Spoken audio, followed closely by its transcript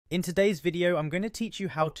In today's video, I'm going to teach you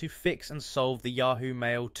how to fix and solve the Yahoo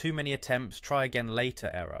Mail too many attempts, try again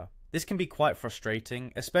later error. This can be quite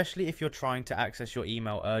frustrating, especially if you're trying to access your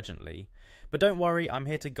email urgently. But don't worry, I'm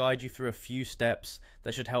here to guide you through a few steps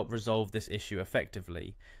that should help resolve this issue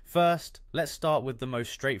effectively. First, let's start with the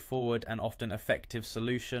most straightforward and often effective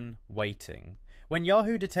solution: waiting. When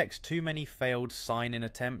Yahoo detects too many failed sign-in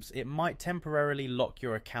attempts, it might temporarily lock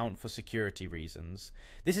your account for security reasons.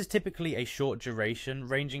 This is typically a short duration,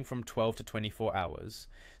 ranging from 12 to 24 hours.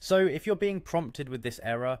 So if you're being prompted with this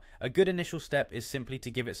error, a good initial step is simply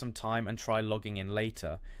to give it some time and try logging in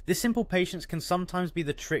later. This simple patience can sometimes be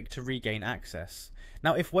the trick to regain access.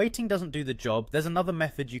 Now, if waiting doesn't do the job, there's another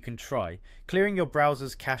method you can try: clearing your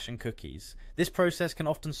browser's cache and cookies. This process can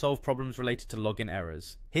often solve problems related to login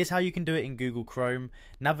errors. Here's how you can do it in Google Chrome.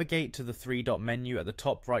 Navigate to the three-dot menu at the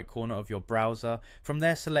top right corner of your browser. From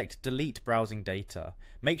there, select Delete Browsing Data.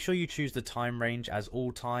 Make sure you choose the time range as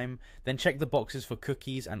all time, then check the boxes for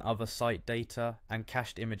cookies and other site data, and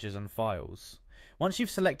cached images and files. Once you've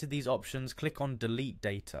selected these options, click on Delete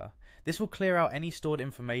Data. This will clear out any stored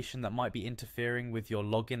information that might be interfering with your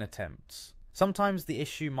login attempts. Sometimes the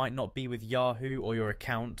issue might not be with Yahoo or your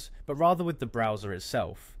account, but rather with the browser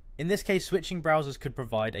itself. In this case, switching browsers could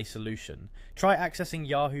provide a solution. Try accessing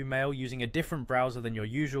Yahoo Mail using a different browser than your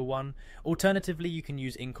usual one. Alternatively, you can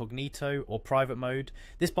use incognito or private mode.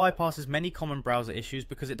 This bypasses many common browser issues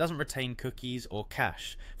because it doesn't retain cookies or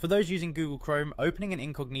cache. For those using Google Chrome, opening an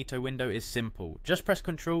incognito window is simple. Just press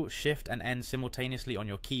Ctrl, Shift and N simultaneously on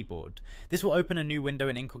your keyboard. This will open a new window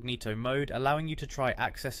in incognito mode, allowing you to try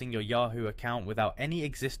accessing your Yahoo account without any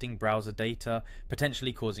existing browser data,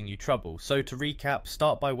 potentially causing you trouble. So to recap,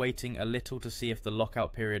 start by waiting a little to see if the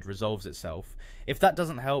lockout period resolves itself. If that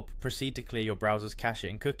doesn't help, proceed to clear your browser's cache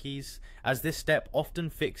and cookies, as this step often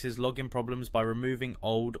fixes login problems by removing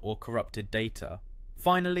old or corrupted data.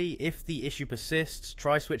 Finally, if the issue persists,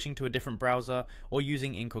 try switching to a different browser or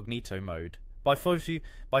using incognito mode. By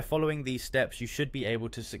following these steps, you should be able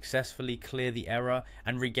to successfully clear the error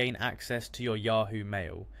and regain access to your Yahoo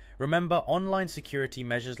Mail. Remember, online security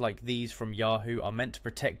measures like these from Yahoo are meant to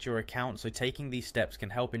protect your account, so taking these steps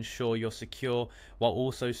can help ensure you're secure while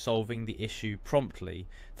also solving the issue promptly.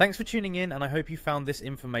 Thanks for tuning in, and I hope you found this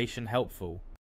information helpful.